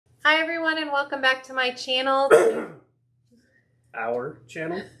Hi everyone and welcome back to my channel. Our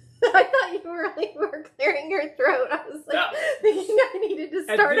channel? I thought you were clearing your throat. I was like, thinking I needed to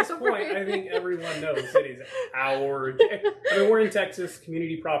start over. At this point, I think everyone knows it is our... I mean, we're in Texas,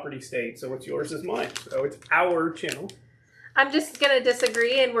 community property state, so what's yours is mine. So it's our channel. I'm just going to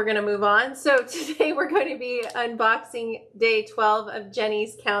disagree and we're going to move on. So today we're going to be unboxing day 12 of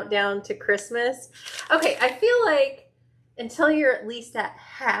Jenny's countdown to Christmas. Okay, I feel like until you're at least at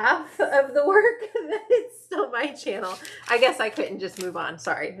half of the work, that it's still my channel. I guess I couldn't just move on.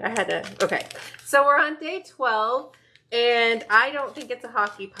 Sorry, I had to. Okay, so we're on day 12, and I don't think it's a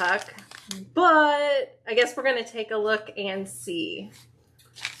hockey puck, but I guess we're going to take a look and see.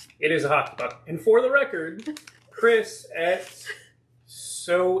 It is a hockey puck. And for the record, Chris at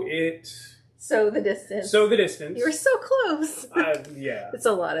So the Distance. You were so close. Yeah. It's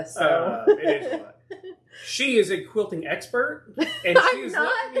a lot of so. It is a lot. She is a quilting expert, and she is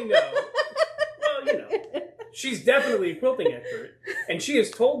letting me know. Well, you know, she's definitely a quilting expert, and she has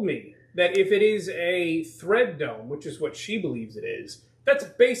told me that if it is a thread dome, which is what she believes it is, that's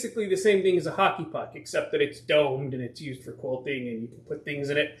basically the same thing as a hockey puck, except that it's domed and it's used for quilting, and you can put things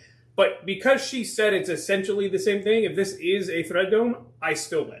in it. But because she said it's essentially the same thing, if this is a thread dome, I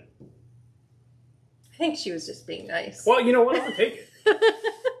still win. I think she was just being nice. Well, you know what? I'll take it.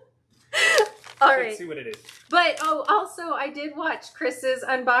 All right. Let's see what it is. But, oh, also, I did watch Chris's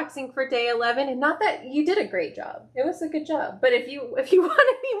unboxing for day 11, and not that you did a great job. It was a good job. But if you want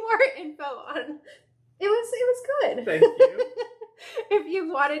any more info on, it was good. Thank you. If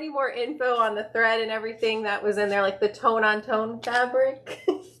you want any more info on the thread and everything that was in there, like the tone-on-tone fabric,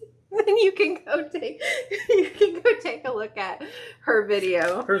 then you can go take a look at her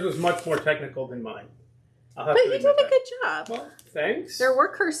video. Hers was much more technical than mine. But you did a good job. Well, thanks. There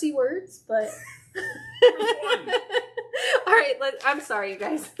were cursey words, but... All right, I'm sorry, you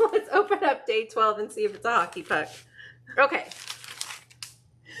guys. Let's open up day 12 and see if it's a hockey puck. Okay.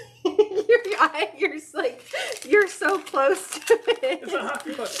 You're so close to it. It's a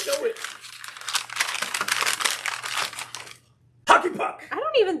hockey puck. Show it. Hockey puck. I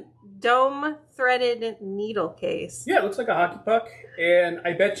don't even dome threaded needle case. Yeah, it looks like a hockey puck, and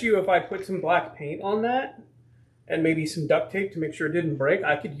I bet you if I put some black paint on that and maybe some duct tape to make sure it didn't break,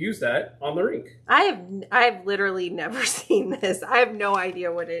 I could use that on the rink. I've literally never seen this. I have no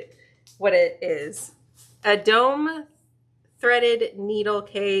idea what it is. A dome threaded needle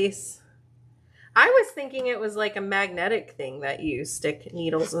case. I was thinking it was like a magnetic thing that you stick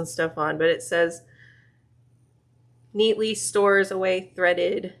needles and stuff on, but it says neatly stores away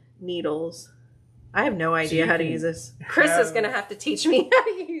threaded needles. I have no idea how to use this. Chris is going to have to teach me how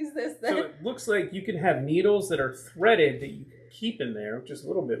to use this then. So it looks like you can have needles that are threaded that you can keep in there, which is a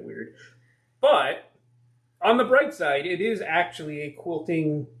little bit weird. But on the bright side, it is actually a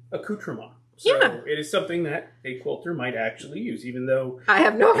quilting accoutrement. So yeah. It is something that a quilter might actually use, even though I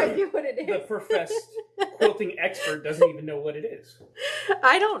have no idea what it is. The professed quilting expert doesn't even know what it is.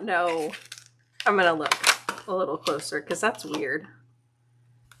 I don't know. I'm going to look a little closer because that's weird.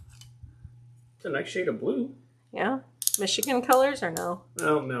 It's a nice shade of blue. Yeah? Michigan colors or no?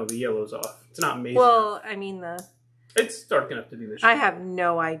 Oh, no, the yellow's off. It's not amazing. Well, I mean it's dark enough to be Michigan. I have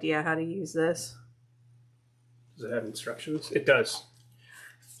no idea how to use this. Does it have instructions? It does.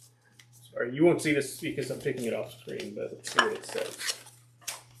 Sorry, you won't see this because I'm taking it off screen, but let's see what it says.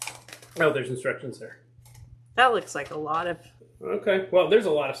 Oh, there's instructions there. That looks like a lot of... Okay, well, there's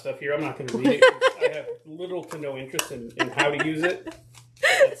a lot of stuff here. I'm not going to read it. I have little to no interest in how to use it.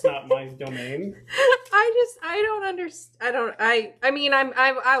 That's not my domain. I don't understand.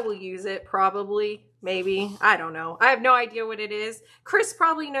 I will use it probably, maybe. I don't know. I have no idea what it is. Chris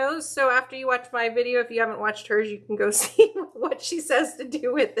probably knows. So after you watch my video, if you haven't watched hers, you can go see what she says to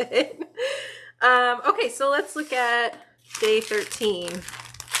do with it. Okay, so let's look at day 13.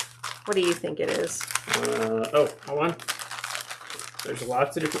 What do you think it is? Oh, hold on. There's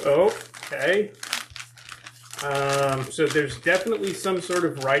lots of different. Oh, okay. So there's definitely some sort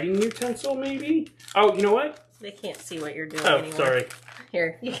of writing utensil, maybe? Oh, you know what? They can't see what you're doing anymore. Sorry.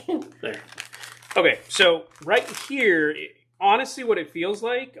 Here, you can. There. Okay, so right here, honestly, what it feels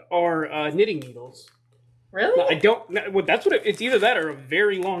like are knitting needles. Really? I don't. Well, that's what it's either that or a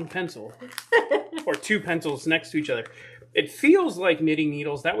very long pencil, or two pencils next to each other. It feels like knitting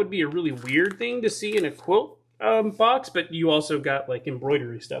needles. That would be a really weird thing to see in a quilt box, but you also got like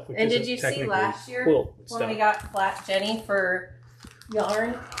embroidery stuff. Which and did you see last year when we got Flat Jenny for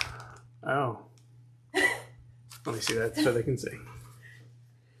yarn? Oh. Let me see that so they can see.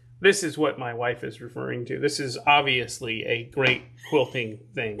 This is what my wife is referring to. This is obviously a great quilting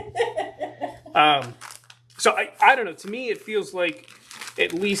thing. So I don't know. To me, it feels like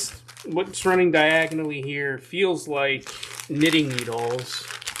at least what's running diagonally here feels like knitting needles.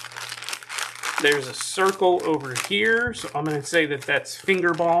 There's a circle over here, so I'm going to say that that's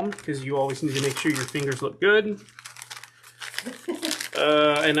finger balm, because you always need to make sure your fingers look good.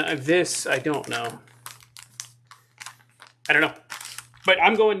 And this, I don't know. I don't know. But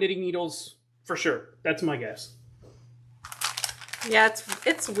I'm going knitting needles for sure. That's my guess. Yeah,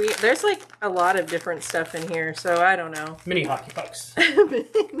 it's weird. There's like a lot of different stuff in here, so I don't know. Mini hockey pucks. Mini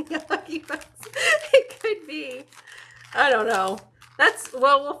hockey pucks. It could be. I don't know.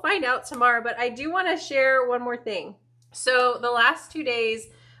 Well, we'll find out tomorrow, but I do want to share one more thing. So the last 2 days,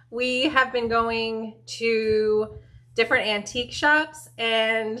 we have been going to different antique shops,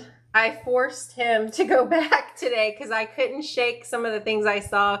 and I forced him to go back today because I couldn't shake some of the things I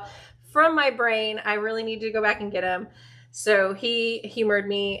saw from my brain. I really needed to go back and get them. So he humored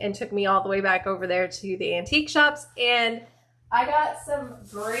me and took me all the way back over there to the antique shops, and I got some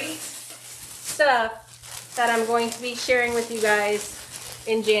great stuff that I'm going to be sharing with you guys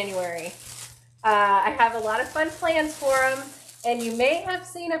in January. I have a lot of fun plans for them, and you may have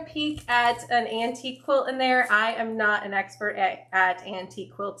seen a peek at an antique quilt in there. I am not an expert at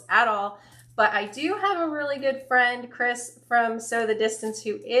antique quilts at all, but I do have a really good friend, Chris from Sew the Distance,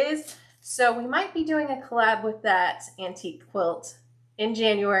 who is. So we might be doing a collab with that antique quilt in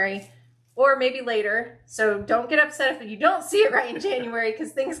January, or maybe later. So don't get upset if you don't see it right in January,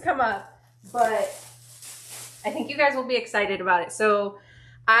 because things come up. But I think you guys will be excited about it. So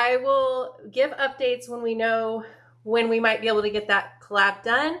I will give updates when we know when we might be able to get that collab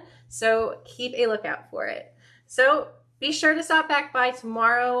done. So keep a lookout for it. So be sure to stop back by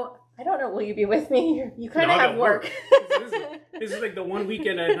tomorrow. I don't know, will you be with me? You kind of have work. This is like the one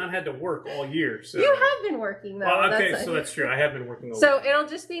weekend I've not had to work all year. So. You have been working though. Well, okay, so that's true. I have been working all So week. It'll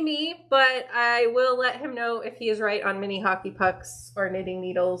just be me, but I will let him know if he is right on mini hockey pucks or knitting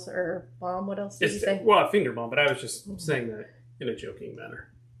needles or balm. What else did you say? Well, finger balm, but I was just saying that in a joking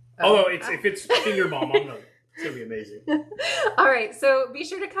manner. Although if it's finger balm, it's going to be amazing. All right, so be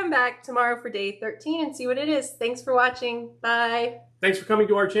sure to come back tomorrow for day 13 and see what it is. Thanks for watching. Bye. Thanks for coming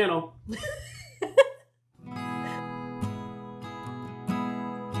to our channel.